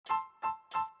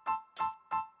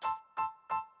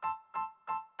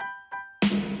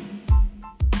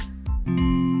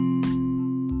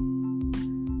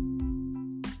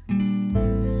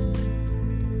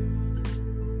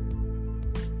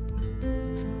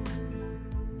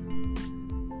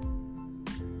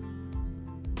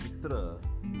ಮಿತ್ರ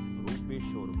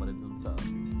ರೂಪೇಶ್ ಅವರು ಬರೆದಂಥ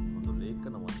ಒಂದು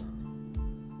ಲೇಖನವನ್ನು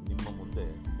ನಿಮ್ಮ ಮುಂದೆ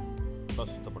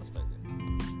ಪ್ರಸ್ತುತಪಡಿಸ್ತಾ ಇದ್ದೇನೆ.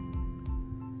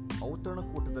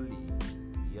 ಔತಣಕೂಟದಲ್ಲಿ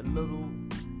ಎಲ್ಲರೂ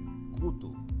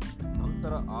ಕೂತು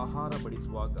ನಂತರ ಆಹಾರ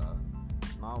ಬಡಿಸುವಾಗ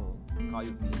ನಾವು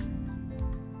ಕಾಯುತ್ತೇವೆ.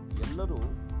 ಎಲ್ಲರೂ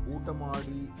ಊಟ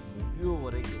ಮಾಡಿ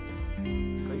ಮುಗಿಯುವವರೆಗೆ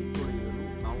ಕೈ ತೊಳೆಯಲು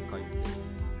ನಾವು ಕಾಯುತ್ತೇವೆ.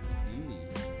 ಇಲ್ಲಿ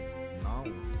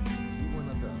ನಾವು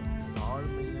ಜೀವನದ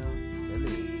ತಾಳ್ಮೆಯ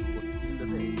ಬೆಲೆ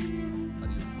ಗೊತ್ತಿಲ್ಲದೆ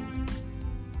ಅರಿಯುತ್ತೇವೆ.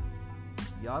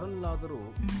 ಯಾರಲ್ಲಾದರೂ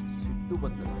ಸಿಟ್ಟು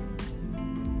ಬಂದರೆ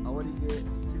ಅವರಿಗೆ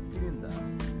ಸಿಟ್ಟಿನಿಂದ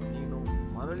ನೀನು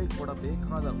ಮರಳಿ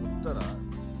ಕೊಡಬೇಕಾದ ಉತ್ತರ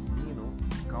ನೀನು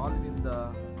ಕಾಲಿನಿಂದ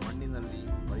ಮಣ್ಣಿನಲ್ಲಿ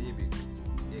ಬರೆಯಬೇಕು.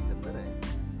 ಏಕೆಂದರೆ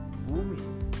ಭೂಮಿ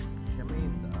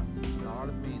ಕ್ಷಮೆಯಿಂದ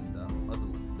ತಾಳ್ಮೆಯಿಂದ ಅದು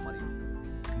ಮರೆಯುತ್ತದೆ.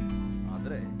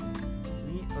 ಆದರೆ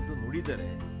ನೀ ಅದು ನುಡಿದರೆ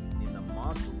ನಿನ್ನ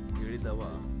ಮಾತು ಕೇಳಿದವ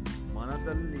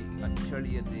ಮನದಲ್ಲಿ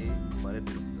ಅಚ್ಚಳಿಯದೆ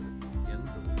ಬರೆದಿರುತ್ತದೆ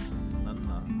ಎಂದು ನನ್ನ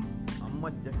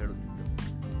ಅಮ್ಮಜ್ಜ ಹೇಳುತ್ತಿದ್ದರು.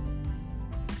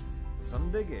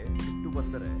 ತಂದೆಗೆ ಸಿಟ್ಟು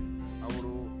ಬಂದರೆ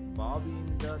ಅವರು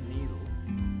ಬಾವಿಯಿಂದ ನೀರು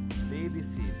ಸೇದಿ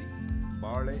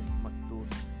ಬಾಳೆ ಮತ್ತು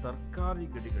ತರಕಾರಿ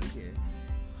ಗಿಡಗಳಿಗೆ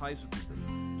ಹಾಯಿಸುತ್ತಿದ್ದರು.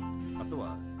 ಅಥವಾ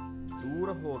ದೂರ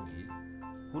ಹೋಗಿ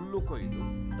ಹುಲ್ಲು ಕೊಯ್ದು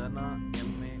ದನ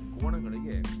ಎಮ್ಮೆ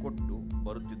ಕೋಣಗಳಿಗೆ ಕೊಟ್ಟು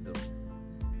ಬರುತ್ತಿದ್ದರು.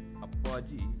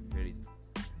 ಅಪ್ಪಾಜಿ ಹೇಳಿತು,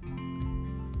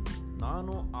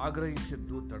 ನಾನು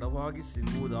ಆಗ್ರಹಿಸಿದ್ದು ತಡವಾಗಿ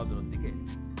ಸಿಗುವುದಾದರೊಂದಿಗೆ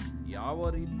ಯಾವ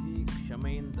ರೀತಿ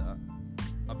ಕ್ಷಮೆಯಿಂದ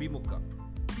ಅಭಿಮುಖ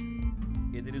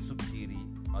ಎದುರಿಸುತ್ತೀರಿ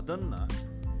ಅದನ್ನು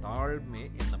ತಾಳ್ಮೆ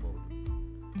ಎನ್ನಬಹುದು.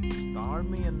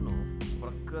 ತಾಳ್ಮೆಯನ್ನು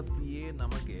ಪ್ರಕೃತಿಯೇ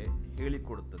ನಮಗೆ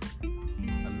ಹೇಳಿಕೊಡುತ್ತದೆ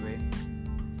ಅಲ್ವೇ?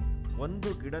 ಒಂದು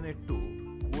ಗಿಡ ನೆಟ್ಟು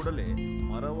ಕೂಡಲೇ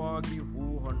ಮರವಾಗಿ ಹೂ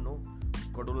ಹಣ್ಣು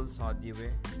ಕೊಡಲು ಸಾಧ್ಯವೇ?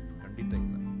 ಖಂಡಿತ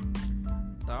ಇಲ್ಲ.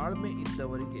 ತಾಳ್ಮೆ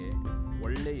ಇದ್ದವರಿಗೆ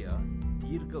ಒಳ್ಳೆಯ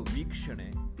ದೀರ್ಘ ವೀಕ್ಷಣೆ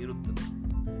ಇರುತ್ತದೆ.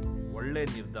 ಒಳ್ಳೆಯ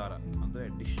ನಿರ್ಧಾರ ಅಂದರೆ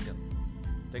ಡಿಸಿಷನ್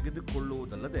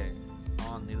ತೆಗೆದುಕೊಳ್ಳುವುದಲ್ಲದೆ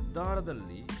ಆ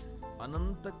ನಿರ್ಧಾರದಲ್ಲಿ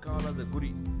ಅನಂತ ಕಾಲದ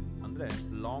ಗುರಿ ಅಂದರೆ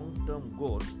ಲಾಂಗ್ ಟರ್ಮ್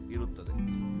ಗೋಲ್ ಇರುತ್ತದೆ.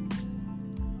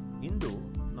 ಇಂದು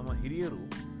ನಮ್ಮ ಹಿರಿಯರು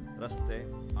ರಸ್ತೆ,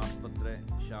 ಆಸ್ಪತ್ರೆ,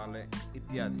 ಶಾಲೆ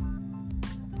ಇತ್ಯಾದಿ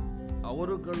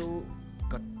ಅವರುಗಳು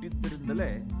ಕಟ್ಟಿದ್ದರಿಂದಲೇ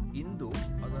ಇಂದು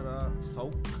ಅದರ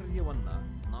ಸೌಕರ್ಯವನ್ನು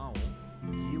ನಾವು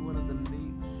ಜೀವನದಲ್ಲಿ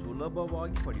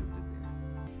ಸುಲಭವಾಗಿ ಪಡೆಯುತ್ತಿದ್ದೇವೆ.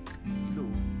 ಇದು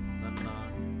ನನ್ನ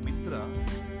ಮಿತ್ರ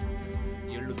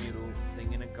ಎಳ್ಳು ನೀರು,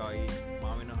 ತೆಂಗಿನಕಾಯಿ,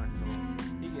 ಮಾವಿನ ಹಣ್ಣು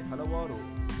ಹೀಗೆ ಹಲವಾರು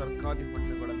ತರಕಾರಿ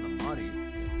ಹಣ್ಣುಗಳನ್ನು ಮಾರಿ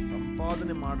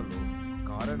ಸಂಪಾದನೆ ಮಾಡಲು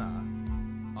ಕಾರಣ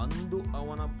ಅಂದು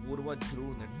ಅವನ ಪೂರ್ವಜರು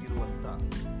ನೆಟ್ಟಿರುವಂಥ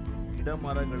ಗಿಡ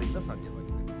ಮರಗಳಿಂದ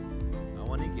ಸಾಧ್ಯವಾಗಿದೆ.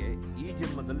 ಅವನಿಗೆ ಈ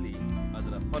ಜನ್ಮದಲ್ಲಿ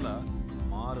ಅದರ ಫಲ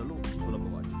ಮಾರಲು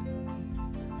ಸುಲಭವಾಗಿದೆ.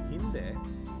 ಹಿಂದೆ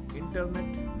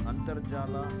ಇಂಟರ್ನೆಟ್,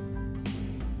 ಅಂತರ್ಜಾಲ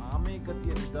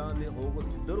ಆಮೆಗತಿಯ ನಿಧಾನದಲ್ಲಿ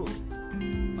ಹೋಗುತ್ತಿದ್ದರೂ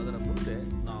ಅದರ ಮುಂದೆ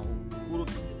ನಾವು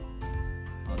ಕೂರುತ್ತಿದ್ದೆವು.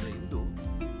 ಆದರೆ ಇಂದು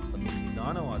ಅದು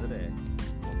ನಿಧಾನವಾದರೆ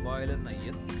ಮೊಬೈಲನ್ನು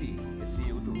ಎತ್ತಿ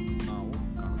ಎಸೆಯುವುದು ನಾವು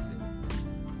ಕಾಣುತ್ತೇವೆ.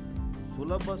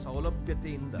 ಸುಲಭ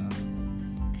ಸೌಲಭ್ಯತೆಯಿಂದ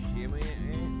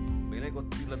ಕ್ಷಮೆಯೇ ಬೆಲೆ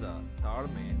ಗೊತ್ತಿಲ್ಲದ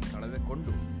ತಾಳ್ಮೆ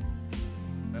ಕಳೆದುಕೊಂಡು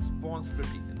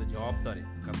ರೆಸ್ಪಾನ್ಸಿಬಿಲಿಟಿ ಅಂದರೆ ಜವಾಬ್ದಾರಿ,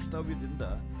 ಕರ್ತವ್ಯದಿಂದ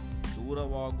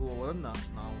ದೂರವಾಗುವವರನ್ನು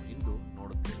ನಾವು ಇಂದು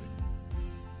ನೋಡುತ್ತೇವೆ.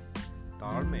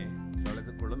 ತಾಳ್ಮೆ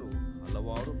ಕಳೆದುಕೊಳ್ಳಲು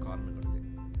ಹಲವಾರು ಕಾರಣಗಳಿವೆ.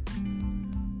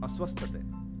 ಅಸ್ವಸ್ಥತೆ,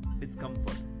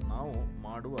 ಡಿಸ್ಕಂಫರ್ಟ್, ನಾವು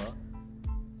ಮಾಡುವ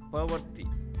ಪ್ರವೃತ್ತಿ,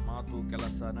 ಮಾತು,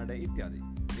 ಕೆಲಸ, ನಡೆ ಇತ್ಯಾದಿ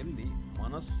ಎಲ್ಲಿ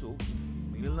ಮನಸ್ಸು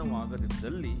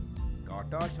ಮಿಲನವಾಗದಿದ್ದಲ್ಲಿ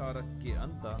ಕಾಟಾಚಾರಕ್ಕೆ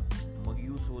ಅಂತ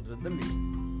ಮುಗಿಸುವುದರಲ್ಲಿ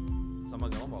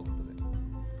ಸಮಗಮವಾಗುತ್ತದೆ.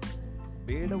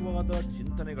 ಬೇಡವಾದ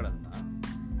ಚಿಂತನೆಗಳನ್ನು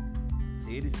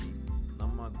ಸೇರಿಸಿ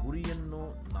ನಮ್ಮ ಗುರಿಯನ್ನು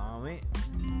ನಾವೇ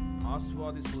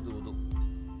ಆಸ್ವಾದಿಸುವುದು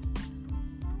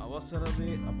ಅವಸರವೇ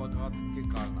ಅಪಘಾತಕ್ಕೆ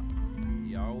ಕಾರಣ.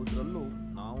 ಯಾವುದರಲ್ಲೂ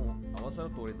ನಾವು ಅವಸರ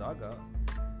ತೋರಿದಾಗ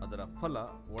ಅದರ ಫಲ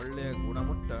ಒಳ್ಳೆಯ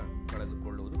ಗುಣಮಟ್ಟ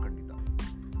ಕಳೆದುಕೊಳ್ಳುವುದು ಖಂಡಿತ.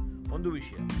 ಒಂದು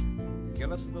ವಿಷಯ,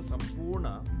 ಕೆಲಸದ ಸಂಪೂರ್ಣ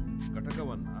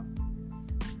ಘಟಕವನ್ನು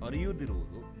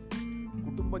ಅರಿಯುವುದಿರುವುದು.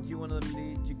 ಕುಟುಂಬ ಜೀವನದಲ್ಲಿ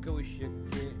ಚಿಕ್ಕ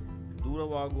ವಿಷಯಕ್ಕೆ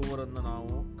ದೂರವಾಗುವವರನ್ನು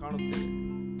ನಾವು ಕಾಣುತ್ತೇವೆ.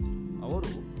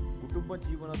 ಅವರು ಕುಟುಂಬ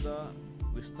ಜೀವನದ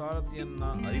ವಿಸ್ತಾರತೆಯನ್ನು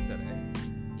ಅರಿತರೆ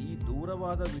ಈ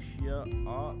ದೂರವಾದ ವಿಷಯ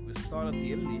ಆ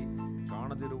ವಿಸ್ತಾರತೆಯಲ್ಲಿ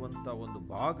ಕಾಣದಿರುವಂಥ ಒಂದು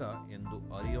ಭಾಗ ಎಂದು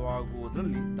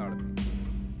ಅರಿವಾಗುವುದರಲ್ಲಿ ತಾಳ್ಮೆ.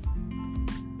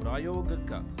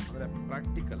 ಪ್ರಾಯೋಗಿಕ ಅಂದರೆ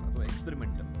ಪ್ರಾಕ್ಟಿಕಲ್ ಅಥವಾ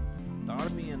ಎಕ್ಸ್ಪೆರಿಮೆಂಟಲ್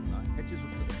ತಾಳ್ಮೆಯನ್ನು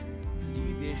ಹೆಚ್ಚಿಸುತ್ತದೆ. ಈ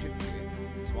ದೇಶಕ್ಕೆ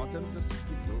ಸ್ವಾತಂತ್ರ್ಯ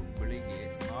ಸಿಕ್ಕಿದ್ದು ಬೆಳಿಗ್ಗೆ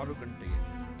 6 ಗಂಟೆಗೆ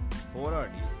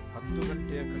ಹೋರಾಡಿ 10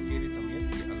 ಗಂಟೆಯ ಕಚೇರಿ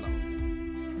ಸಮಯಕ್ಕೆ ಅಲ್ಲ.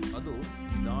 ಅದು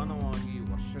ನಿಧಾನವಾಗಿ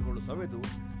ವರ್ಷಗಳು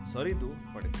ಸರಿದು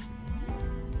ಪಡೆದಿದೆ.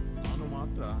 ನಾನು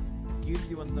ಮಾತ್ರ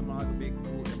ಕೀರ್ತಿವಂತನಾಗಬೇಕು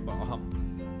ಎಂಬ ಅಹಂ,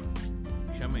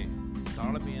 ಕ್ಷಮೆ,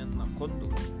 ತಾಳ್ಮೆಯನ್ನು ಕೊಂದು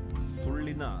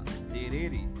ಸುಳ್ಳಿನ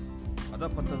ತೇರೇರಿ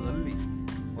ಅಧಪಥದಲ್ಲಿ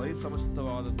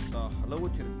ಪರಿಸಮಸ್ತವಾದಂಥ ಹಲವು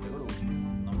ಚರಿತ್ರೆಗಳು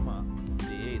ನಮ್ಮ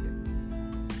ಮುಂದೆಯೇ ಇದೆ.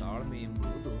 ತಾಳ್ಮೆ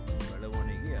ಎಂಬುದು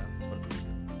ಬೆಳವಣಿಗೆಯ ಪ್ರತೀಕ.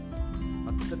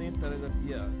 10ನೇ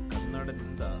ತರಗತಿಯ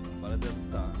ಕನ್ನಡದಿಂದ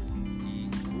ಬರೆದಂಥ ಈ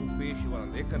ರೂಪೇಶ್ವರ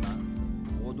ಲೇಖನ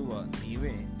ಓದುವ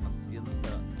ನೀವೇ ಅತ್ಯಂತ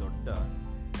ದೊಡ್ಡ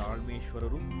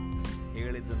ತಾಳ್ಮೇಶ್ವರರು.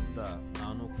 ಹೇಳಿದಂಥ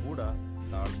ನಾನು ಕೂಡ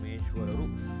ತಾಳ್ಮೇಶ್ವರರು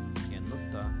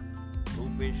ಎನ್ನುತ್ತಾ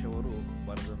ರೂಪೇಶ್ ಅವರು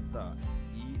ಬರೆದಂಥ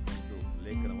ಈ ಒಂದು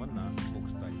ಲೇಖನವನ್ನು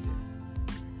ಮುಗಿಸ್ತಾ ಇದ್ದೇನೆ.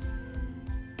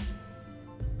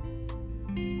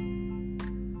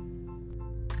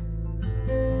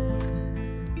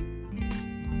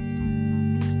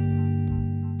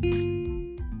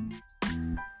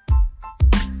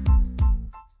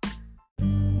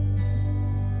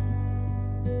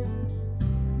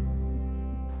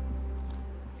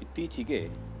 ಇತ್ತೀಚೆಗೆ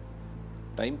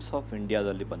ಟೈಮ್ಸ್ ಆಫ್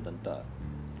ಇಂಡಿಯಾದಲ್ಲಿ ಬಂದಂಥ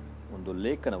ಒಂದು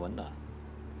ಲೇಖನವನ್ನು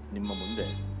ನಿಮ್ಮ ಮುಂದೆ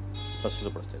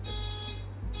ಪ್ರಸ್ತುತಪಡಿಸ್ತಾ ಇದ್ದೇನೆ.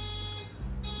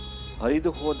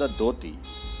 ಹರಿದು ಹೋದ ಧೋತಿ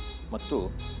ಮತ್ತು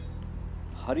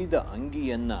ಹರಿದ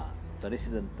ಅಂಗಿಯನ್ನು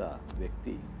ಧರಿಸಿದಂಥ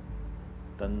ವ್ಯಕ್ತಿ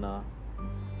ತನ್ನ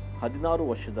 16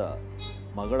 ವರ್ಷದ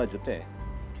ಮಗಳ ಜೊತೆ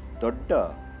ದೊಡ್ಡ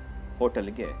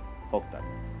ಹೋಟೆಲ್ಗೆ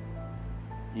ಹೋಗ್ತಾನೆ.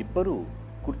 ಇಬ್ಬರು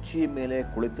ಕುರ್ಚಿಯ ಮೇಲೆ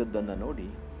ಕುಳಿತದ್ದನ್ನು ನೋಡಿ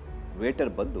ವೇಟರ್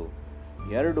ಬಂದು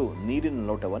 2 ನೀರಿನ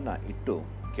ಲೋಟವನ್ನು ಇಟ್ಟು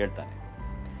ಕೇಳ್ತಾನೆ,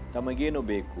 ತಮಗೇನು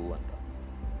ಬೇಕು ಅಂತ.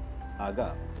 ಆಗ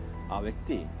ಆ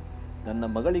ವ್ಯಕ್ತಿ, ನನ್ನ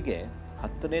ಮಗಳಿಗೆ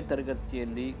 10ನೇ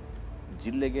ತರಗತಿಯಲ್ಲಿ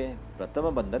ಜಿಲ್ಲೆಗೆ ಪ್ರಥಮ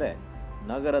ಬಂದರೆ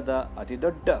ನಗರದ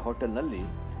ಅತಿದೊಡ್ಡ ಹೋಟೆಲ್ನಲ್ಲಿ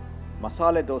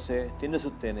ಮಸಾಲೆ ದೋಸೆ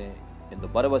ತಿನ್ನಿಸುತ್ತೇನೆ ಎಂದು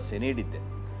ಭರವಸೆ ನೀಡಿದ್ದೆ.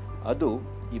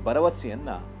 ಈ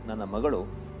ಭರವಸೆಯನ್ನು ನನ್ನ ಮಗಳು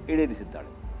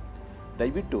ಈಡೇರಿಸಿದ್ದಾಳೆ.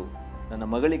 ದಯವಿಟ್ಟು ನನ್ನ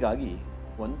ಮಗಳಿಗಾಗಿ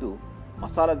ಒಂದು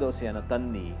ಮಸಾಲೆ ದೋಸೆಯನ್ನು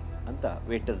ತನ್ನಿ ಅಂತ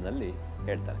ವೇಟರ್ನಲ್ಲಿ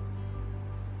ಹೇಳ್ತಾರೆ.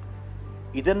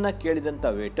 ಇದನ್ನು ಕೇಳಿದಂಥ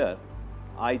ವೇಟರ್,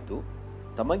 ಆಯಿತು,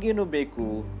 ತಮಗೇನು ಬೇಕು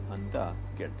ಅಂತ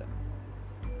ಕೇಳ್ತಾನೆ.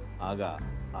 ಆಗ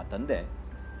ಆ ತಂದೆ,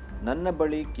 ನನ್ನ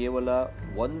ಬಳಿ ಕೇವಲ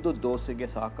 1 ದೋಸೆಗೆ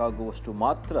ಸಾಕಾಗುವಷ್ಟು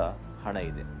ಮಾತ್ರ ಹಣ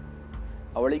ಇದೆ,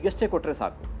 ಅವಳಿಗೆಷ್ಟೇ ಕೊಟ್ಟರೆ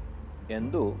ಸಾಕು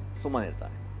ಎಂದು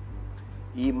ಸುಮ್ಮನಿರ್ತಾನೆ.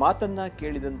 ಈ ಮಾತನ್ನು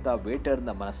ಕೇಳಿದಂಥ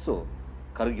ವೇಟರ್ನ ಮನಸ್ಸು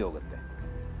ಕರಗಿ ಹೋಗುತ್ತೆ.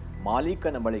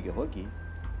 ಮಾಲೀಕನ ಬಳಿಗೆ ಹೋಗಿ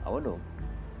ಅವನು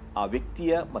ಆ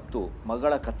ವ್ಯಕ್ತಿಯ ಮತ್ತು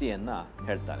ಮಗಳ ಕಥೆಯನ್ನು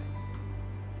ಹೇಳ್ತಾನೆ.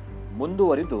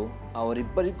 ಮುಂದುವರಿದು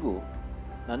ಅವರಿಬ್ಬರಿಗೂ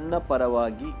ನನ್ನ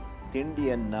ಪರವಾಗಿ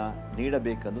ತಿಂಡಿಯನ್ನು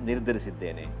ನೀಡಬೇಕೆಂದು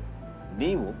ನಿರ್ಧರಿಸಿದ್ದೇನೆ.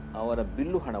 ನೀವು ಅವರ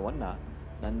ಬಿಲ್ಲು ಹಣವನ್ನು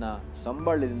ನನ್ನ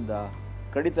ಸಂಬಳದಿಂದ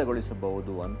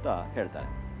ಕಡಿತಗೊಳಿಸಬಹುದು ಅಂತ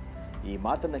ಹೇಳ್ತಾನೆ. ಈ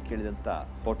ಮಾತನ್ನು ಕೇಳಿದಂಥ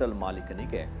ಹೋಟೆಲ್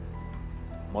ಮಾಲೀಕನಿಗೆ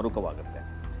ಮರುಕವಾಗುತ್ತೆ.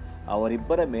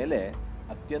 ಅವರಿಬ್ಬರ ಮೇಲೆ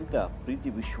ಅತ್ಯಂತ ಪ್ರೀತಿ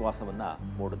ವಿಶ್ವಾಸವನ್ನು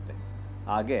ಮೂಡುತ್ತೆ.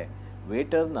 ಹಾಗೆ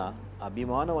ವೇಟರ್ನ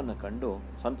ಅಭಿಮಾನವನ್ನು ಕಂಡು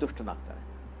ಸಂತುಷ್ಟನಾಗ್ತಾನೆ.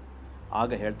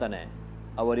 ಆಗ ಹೇಳ್ತಾನೆ,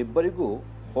 ಅವರಿಬ್ಬರಿಗೂ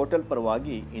ಹೋಟೆಲ್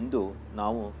ಪರವಾಗಿ ಇಂದು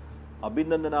ನಾವು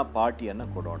ಅಭಿನಂದನಾ ಪಾರ್ಟಿಯನ್ನು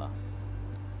ಕೊಡೋಣ.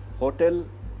 ಹೋಟೆಲ್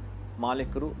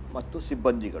ಮಾಲೀಕರು ಮತ್ತು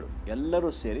ಸಿಬ್ಬಂದಿಗಳು ಎಲ್ಲರೂ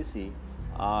ಸೇರಿಸಿ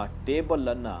ಆ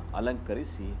ಟೇಬಲನ್ನು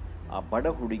ಅಲಂಕರಿಸಿ ಆ ಬಡ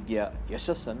ಹುಡುಗಿಯ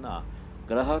ಯಶಸ್ಸನ್ನು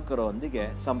ಗ್ರಾಹಕರೊಂದಿಗೆ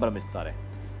ಸಂಭ್ರಮಿಸ್ತಾರೆ.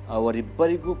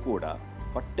 ಅವರಿಬ್ಬರಿಗೂ ಕೂಡ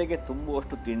ಹೊಟ್ಟೆಗೆ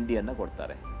ತುಂಬುವಷ್ಟು ತಿಂಡಿಯನ್ನು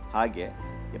ಕೊಡ್ತಾರೆ. ಹಾಗೆ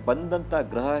ಬಂದಂಥ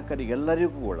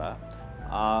ಗ್ರಾಹಕರಿಗೆಲ್ಲರಿಗೂ ಕೂಡ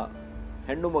ಆ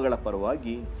ಹೆಣ್ಣು ಮಗಳ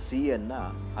ಪರವಾಗಿ ಸಿಹಿಯನ್ನು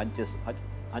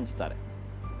ಹಂಚ್ತಾರೆ.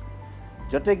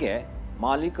 ಜೊತೆಗೆ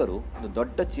ಮಾಲೀಕರು ಒಂದು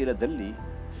ದೊಡ್ಡ ಚೀಲದಲ್ಲಿ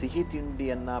ಸಿಹಿ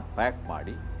ತಿಂಡಿಯನ್ನು ಪ್ಯಾಕ್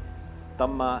ಮಾಡಿ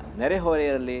ತಮ್ಮ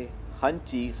ನೆರೆಹೊರೆಯಲ್ಲಿ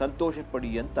ಹಂಚಿ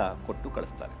ಸಂತೋಷಪಡಿ ಅಂತ ಕೊಟ್ಟು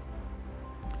ಕಳಿಸ್ತಾರೆ.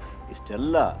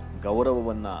 ಇಷ್ಟೆಲ್ಲ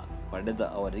ಗೌರವವನ್ನು ಪಡೆದ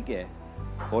ಅವರಿಗೆ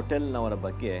ಹೋಟೆಲ್ನವರ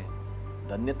ಬಗ್ಗೆ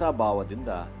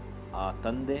ಧನ್ಯತಾಭಾವದಿಂದ ಆ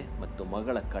ತಂದೆ ಮತ್ತು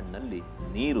ಮಗಳ ಕಣ್ಣಲ್ಲಿ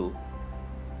ನೀರು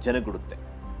ಜನಗುಡುತ್ತೆ.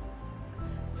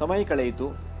 ಸಮಯ ಕಳೆಯಿತು.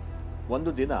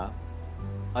 ಒಂದು ದಿನ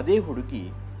ಅದೇ ಹುಡುಗಿ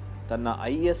ತನ್ನ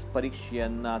IAS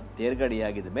ಪರೀಕ್ಷೆಯನ್ನು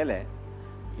ತೇರ್ಗಡೆಯಾಗಿದ ಮೇಲೆ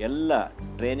ಎಲ್ಲ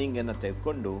ಟ್ರೈನಿಂಗನ್ನು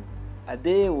ತೆಗೆದುಕೊಂಡು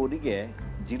ಅದೇ ಊರಿಗೆ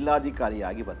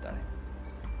ಜಿಲ್ಲಾಧಿಕಾರಿಯಾಗಿ ಬರ್ತಾಳೆ.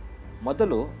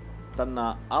 ಮೊದಲು ತನ್ನ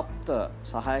ಆಪ್ತ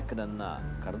ಸಹಾಯಕನನ್ನು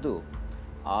ಕರೆದು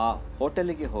ಆ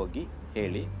ಹೋಟೆಲಿಗೆ ಹೋಗಿ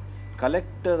ಹೇಳಿ,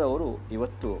 ಕಲೆಕ್ಟರ್ ಅವರು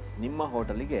ಇವತ್ತು ನಿಮ್ಮ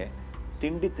ಹೋಟೆಲಿಗೆ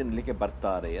ತಿಂಡಿ ತಿನ್ನಲಿಕ್ಕೆ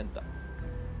ಬರ್ತಾರೆ ಅಂತ.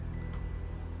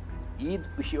 ಈ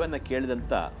ವಿಷಯವನ್ನು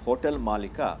ಕೇಳಿದಂಥ ಹೋಟೆಲ್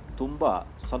ಮಾಲೀಕ ತುಂಬ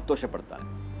ಸಂತೋಷ ಪಡ್ತಾನೆ.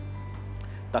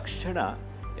 ತಕ್ಷಣ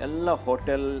ಎಲ್ಲ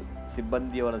ಹೋಟೆಲ್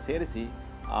ಸಿಬ್ಬಂದಿಯವರನ್ನು ಸೇರಿಸಿ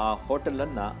ಆ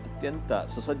ಹೋಟೆಲನ್ನು ಅತ್ಯಂತ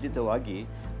ಸುಸಜ್ಜಿತವಾಗಿ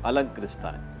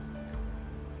ಅಲಂಕರಿಸ್ತಾನೆ.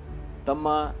 ತಮ್ಮ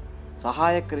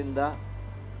ಸಹಾಯಕರಿಂದ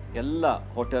ಎಲ್ಲ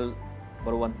ಹೋಟೆಲ್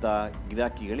ಬರುವಂಥ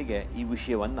ಗಿರಾಕಿಗಳಿಗೆ ಈ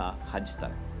ವಿಷಯವನ್ನು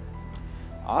ಹಂಚ್ತಾರೆ.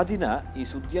 ಆ ದಿನ ಈ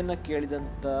ಸುದ್ದಿಯನ್ನು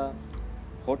ಕೇಳಿದಂಥ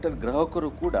ಹೋಟೆಲ್ ಗ್ರಾಹಕರು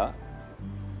ಕೂಡ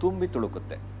ತುಂಬಿ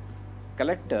ತುಳುಕುತ್ತೆ.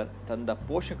 ಕಲೆಕ್ಟರ್ ತಂದ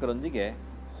ಪೋಷಕರೊಂದಿಗೆ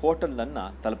ಹೋಟೆಲನ್ನು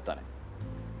ತಲುಪ್ತಾನೆ.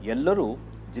 ಎಲ್ಲರೂ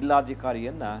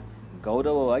ಜಿಲ್ಲಾಧಿಕಾರಿಯನ್ನು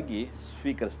ಗೌರವವಾಗಿ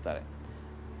ಸ್ವೀಕರಿಸ್ತಾರೆ.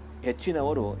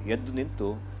 ಹೆಚ್ಚಿನವರು ಎದ್ದು ನಿಂತು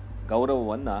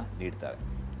ಗೌರವವನ್ನು ನೀಡ್ತಾರೆ.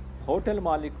 ಹೋಟೆಲ್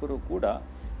ಮಾಲೀಕರು ಕೂಡ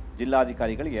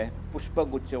ಜಿಲ್ಲಾಧಿಕಾರಿಗಳಿಗೆ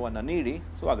ಪುಷ್ಪಗುಚ್ಛವನ್ನು ನೀಡಿ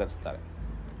ಸ್ವಾಗತಿಸ್ತಾರೆ.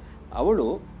 ಅವಳು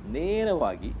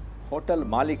ನೇರವಾಗಿ ಹೋಟೆಲ್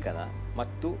ಮಾಲೀಕನ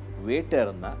ಮತ್ತು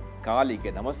ವೇಟರ್ನ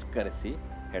ಕಾಲಿಗೆ ನಮಸ್ಕರಿಸಿ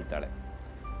ಹೇಳ್ತಾಳೆ,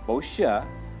 ಬಹುಶಃ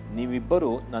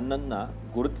ನೀವಿಬ್ಬರು ನನ್ನನ್ನು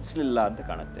ಗುರುತಿಸಲಿಲ್ಲ ಅಂತ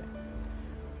ಕಾಣುತ್ತೆ.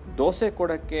 ದೋಸೆ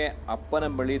ಕೊಡೋಕ್ಕೆ ಅಪ್ಪನ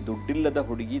ಬಳಿ ದುಡ್ಡಿಲ್ಲದ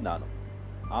ಹುಡುಗಿ ನಾನು.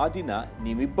 ಆ ದಿನ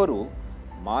ನೀವಿಬ್ಬರು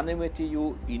ಮಾನವೀಯತೆಯು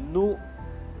ಇನ್ನೂ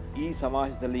ಈ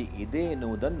ಸಮಾಜದಲ್ಲಿ ಇದೆ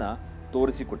ಎನ್ನುವುದನ್ನು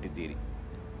ತೋರಿಸಿಕೊಟ್ಟಿದ್ದೀರಿ.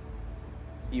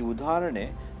 ಈ ಉದಾಹರಣೆ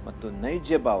ಮತ್ತು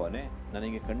ನೈಜ ಭಾವನೆ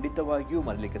ನನಗೆ ಖಂಡಿತವಾಗಿಯೂ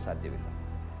ಮರೆಯಲಿಕ್ಕೆ ಸಾಧ್ಯವಿಲ್ಲ.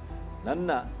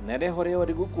 ನನ್ನ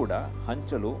ನೆರೆಹೊರೆಯವರಿಗೂ ಕೂಡ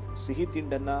ಹಂಚಲು ಸಿಹಿ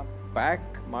ತಿಂಡನ್ನು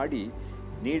ಪ್ಯಾಕ್ ಮಾಡಿ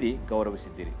ನೀಡಿ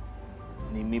ಗೌರವಿಸಿದ್ದೀರಿ.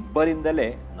 ನಿಮ್ಮಿಬ್ಬರಿಂದಲೇ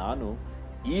ನಾನು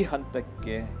ಈ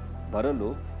ಹಂತಕ್ಕೆ ಬರಲು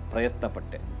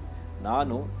ಪ್ರಯತ್ನಪಟ್ಟೆ.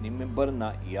 ನಾನು ನಿಮ್ಮಿಬ್ಬರನ್ನ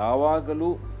ಯಾವಾಗಲೂ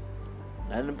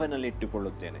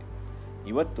ನೆನಪಿನಲ್ಲಿಟ್ಟುಕೊಳ್ಳುತ್ತೇನೆ.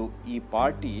 ಇವತ್ತು ಈ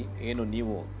ಪಾರ್ಟಿ ಏನು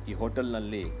ನೀವು ಈ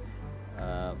ಹೋಟೆಲ್ನಲ್ಲಿ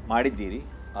ಮಾಡಿದ್ದೀರಿ,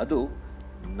 ಅದು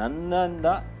ನನ್ನಿಂದ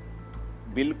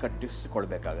ಬಿಲ್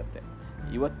ಕಟ್ಟಿಸಿಕೊಳ್ಬೇಕಾಗತ್ತೆ.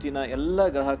 ಇವತ್ತಿನ ಎಲ್ಲ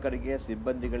ಗ್ರಾಹಕರಿಗೆ,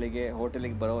 ಸಿಬ್ಬಂದಿಗಳಿಗೆ,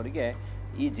 ಹೋಟೆಲಿಗೆ ಬರೋವರಿಗೆ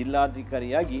ಈ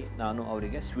ಜಿಲ್ಲಾಧಿಕಾರಿಯಾಗಿ ನಾನು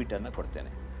ಅವರಿಗೆ ಸ್ವೀಟನ್ನು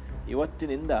ಕೊಡ್ತೇನೆ.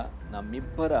 ಇವತ್ತಿನಿಂದ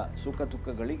ನಮ್ಮಿಬ್ಬರ ಸುಖ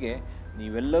ದುಃಖಗಳಿಗೆ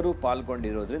ನೀವೆಲ್ಲರೂ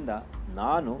ಪಾಲ್ಗೊಂಡಿರೋದ್ರಿಂದ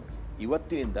ನಾನು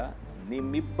ಇವತ್ತಿನಿಂದ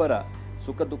ನಿಮ್ಮಿಬ್ಬರ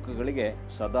ಸುಖ ದುಃಖಗಳಿಗೆ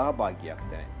ಸದಾ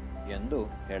ಭಾಗಿಯಾಗ್ತೇನೆ ಎಂದು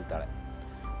ಹೇಳ್ತಾಳೆ.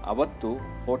 ಅವತ್ತು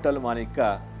ಹೋಟೆಲ್ ಮಾಲೀಕ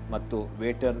ಮತ್ತು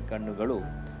ವೇಟರ್ ಕಣ್ಣುಗಳು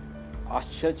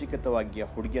ಆಶ್ಚರ್ಯಚಕಿತವಾಗಿ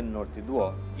ಹುಡುಗಿಯನ್ನು ನೋಡ್ತಿದ್ವೋ,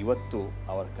 ಇವತ್ತು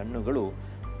ಅವರ ಕಣ್ಣುಗಳು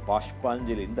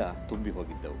ಬಾಷ್ಪಾಂಜಲಿಯಿಂದ ತುಂಬಿ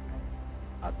ಹೋಗಿದ್ದವು.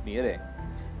 ಆತ್ಮೀಯರೇ,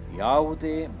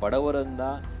 ಯಾವುದೇ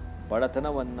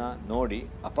ಬಡತನವನ್ನು ನೋಡಿ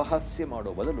ಅಪಹಾಸ್ಯ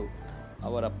ಮಾಡುವ ಬದಲು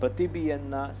ಅವರ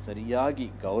ಪ್ರತಿಭೆಯನ್ನು ಸರಿಯಾಗಿ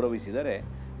ಗೌರವಿಸಿದರೆ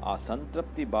ಆ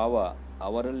ಸಂತೃಪ್ತಿ ಭಾವ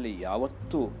ಅವರಲ್ಲಿ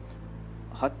ಯಾವತ್ತೂ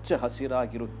ಹಚ್ಚ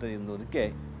ಹಸಿರಾಗಿರುತ್ತದೆ ಎನ್ನುವುದಕ್ಕೆ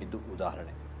ಇದು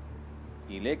ಉದಾಹರಣೆ.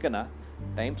 ಈ ಲೇಖನ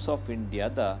ಟೈಮ್ಸ್ ಆಫ್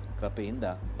ಇಂಡಿಯಾದ ಕೃಪೆಯಿಂದ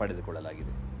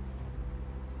ಪಡೆದುಕೊಳ್ಳಲಾಗಿದೆ.